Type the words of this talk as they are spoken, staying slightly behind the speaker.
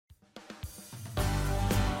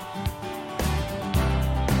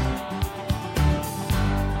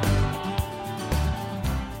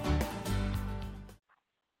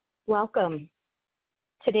Welcome.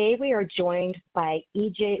 Today we are joined by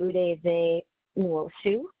Ije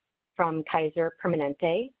Nwosu from Kaiser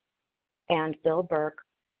Permanente and Bill Burke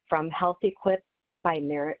from Health Equip by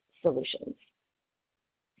Merit Solutions.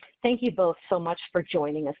 Thank you both so much for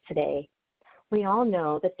joining us today. We all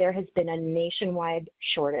know that there has been a nationwide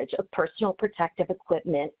shortage of personal protective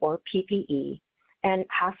equipment, or PPE, and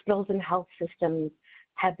hospitals and health systems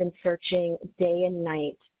have been searching day and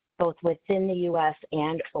night, both within the U.S.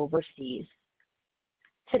 and overseas.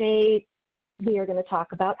 Today, we are going to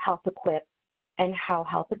talk about Health Equip and how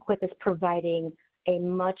Health Equip is providing a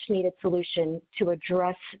much needed solution to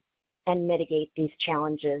address and mitigate these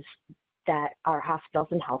challenges that our hospitals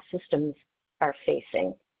and health systems are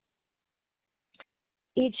facing.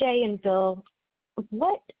 EJ and Bill,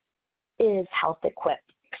 what is Health Equip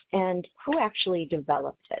and who actually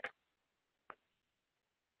developed it?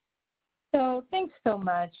 So thanks so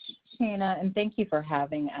much, Shana, and thank you for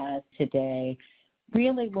having us today.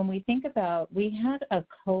 Really, when we think about, we had a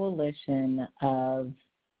coalition of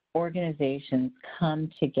organizations come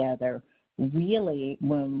together really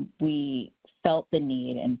when we felt the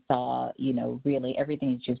need and saw, really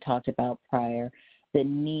everything that you've talked about prior, the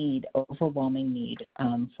need, overwhelming need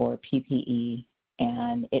for PPE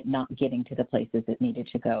and it not getting to the places it needed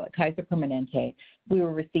to go. At Kaiser Permanente, we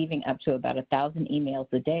were receiving up to about 1,000 emails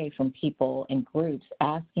a day from people in groups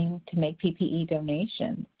asking to make PPE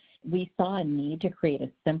donations. We saw a need to create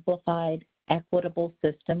a simplified, equitable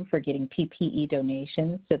system for getting PPE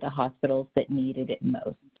donations to the hospitals that needed it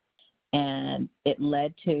most. And it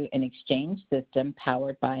led to an exchange system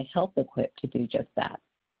powered by Health Equip to do just that.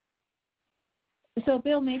 So,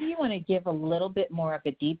 Bill, maybe you want to give a little bit more of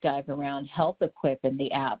a deep dive around Health Equip and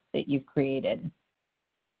the app that you've created.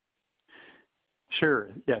 Sure.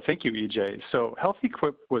 Yeah, thank you, EJ. So Health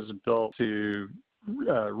Equip was built to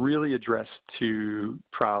really address two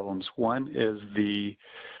problems. One is the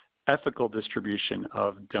ethical distribution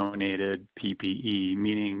of donated PPE,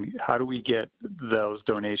 meaning how do we get those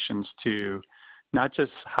donations to not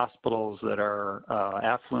just hospitals that are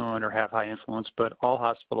affluent or have high influence, but all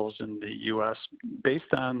hospitals in the U.S.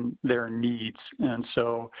 based on their needs. And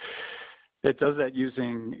so it does that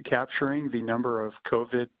using capturing the number of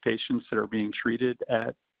COVID patients that are being treated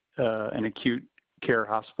at an acute care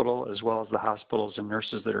hospital, as well as the hospitals and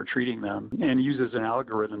nurses that are treating them, and uses an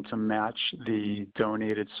algorithm to match the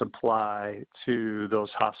donated supply to those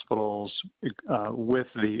hospitals with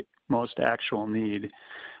the most actual need.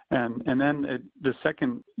 And then the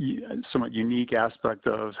second somewhat unique aspect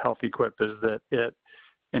of Health Equip is that it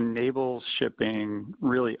enables shipping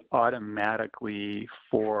really automatically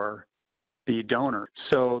for the donor.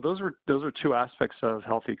 So those are two aspects of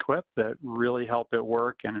Health Equip that really help it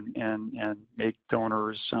work and make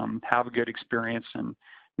donors have a good experience and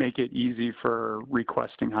make it easy for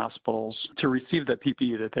requesting hospitals to receive the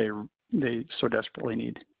PPE that they so desperately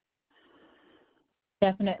need.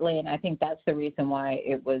 Definitely, and I think that's the reason why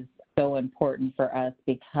it was so important for us,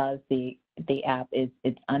 because the app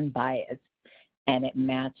it's unbiased and it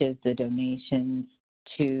matches the donations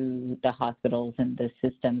to the hospitals and the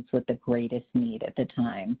systems with the greatest need at the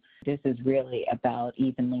time. This is really about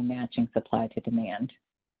evenly matching supply to demand.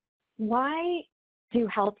 Why do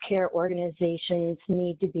healthcare organizations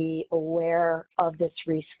need to be aware of this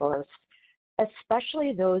resource,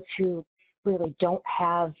 especially those who really don't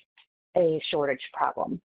have a shortage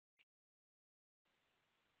problem?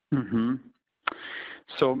 Mm-hmm.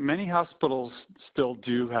 So many hospitals still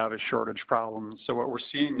do have a shortage problem. So what we're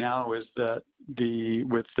seeing now is that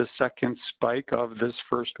with the second spike of this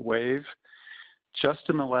first wave, just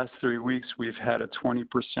in the last 3 weeks, we've had a 20%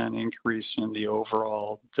 increase in the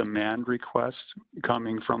overall demand requests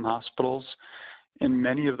coming from hospitals. And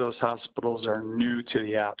many of those hospitals are new to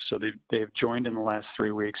the app. So they've joined in the last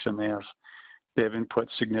 3 weeks, and they have input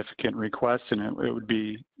significant requests, and it would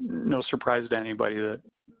be no surprise to anybody that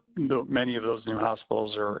many of those new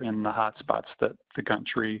hospitals are in the hot spots that the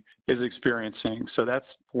country is experiencing. So that's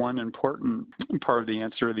one important part of the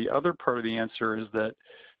answer. The other part of the answer is that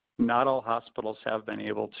not all hospitals have been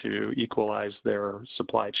able to equalize their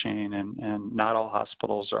supply chain, and not all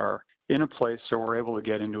hospitals are in a place, or we're able to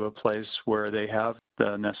get into a place where they have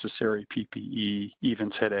the necessary PPE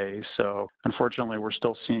even today. So unfortunately, we're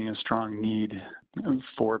still seeing a strong need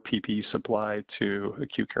for PPE supply to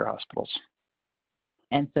acute care hospitals.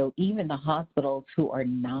 And so even the hospitals who are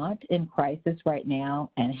not in crisis right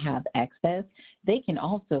now and have excess, they can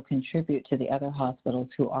also contribute to the other hospitals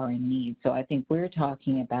who are in need. So I think we're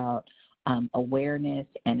talking about awareness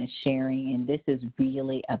and a sharing, and this is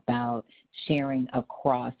really about sharing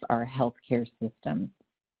across our healthcare system.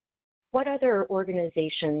 What other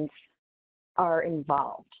organizations are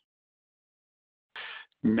involved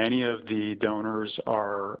Many of the donors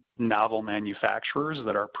are novel manufacturers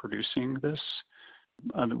that are producing this.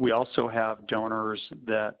 We also have donors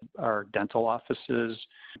that are dental offices,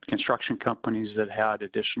 construction companies that had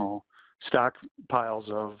additional stockpiles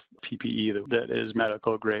of PPE that is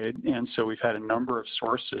medical grade. And so we've had a number of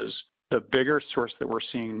sources. The bigger source that we're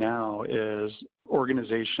seeing now is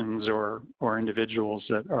organizations or individuals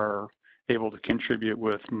that are able to contribute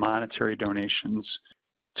with monetary donations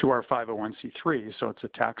to our 501c3. So it's a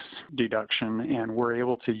tax deduction, and we're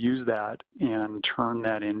able to use that and turn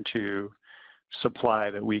that into supply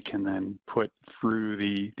that we can then put through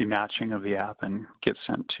the matching of the app and get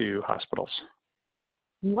sent to hospitals.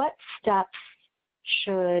 What steps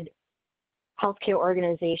should healthcare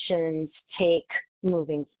organizations take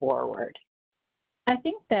moving forward? I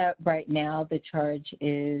think that right now the charge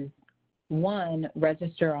is, one,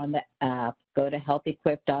 register on the app, go to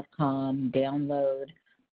healthequip.com, download,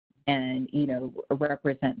 and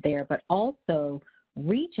represent there, but also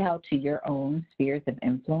reach out to your own spheres of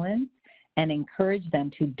influence and encourage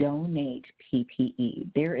them to donate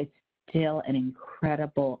PPE. There is still an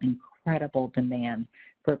incredible demand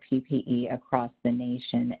for PPE across the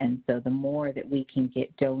nation, and so the more that we can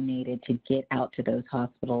get donated to get out to those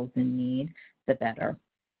hospitals in need, the better.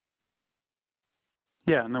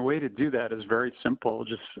 Yeah, and the way to do that is very simple.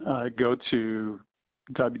 Just go to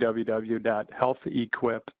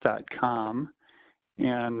www.healthequip.com,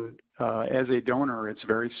 and as a donor, it's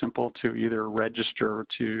very simple to either register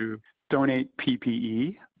to donate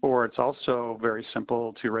PPE, or it's also very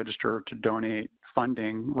simple to register to donate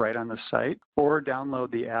funding right on the site, or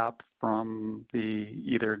download the app from the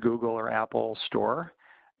either Google or Apple store,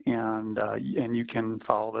 and you can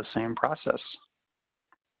follow the same process.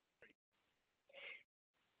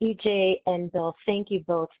 EJ and Bill, thank you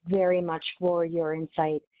both very much for your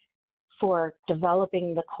insight, for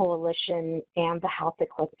developing the coalition and the Health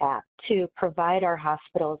Equip app to provide our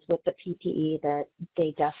hospitals with the PPE that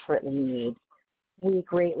they desperately need. We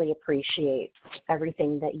greatly appreciate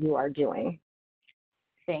everything that you are doing.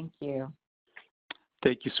 Thank you.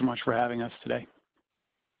 Thank you so much for having us today.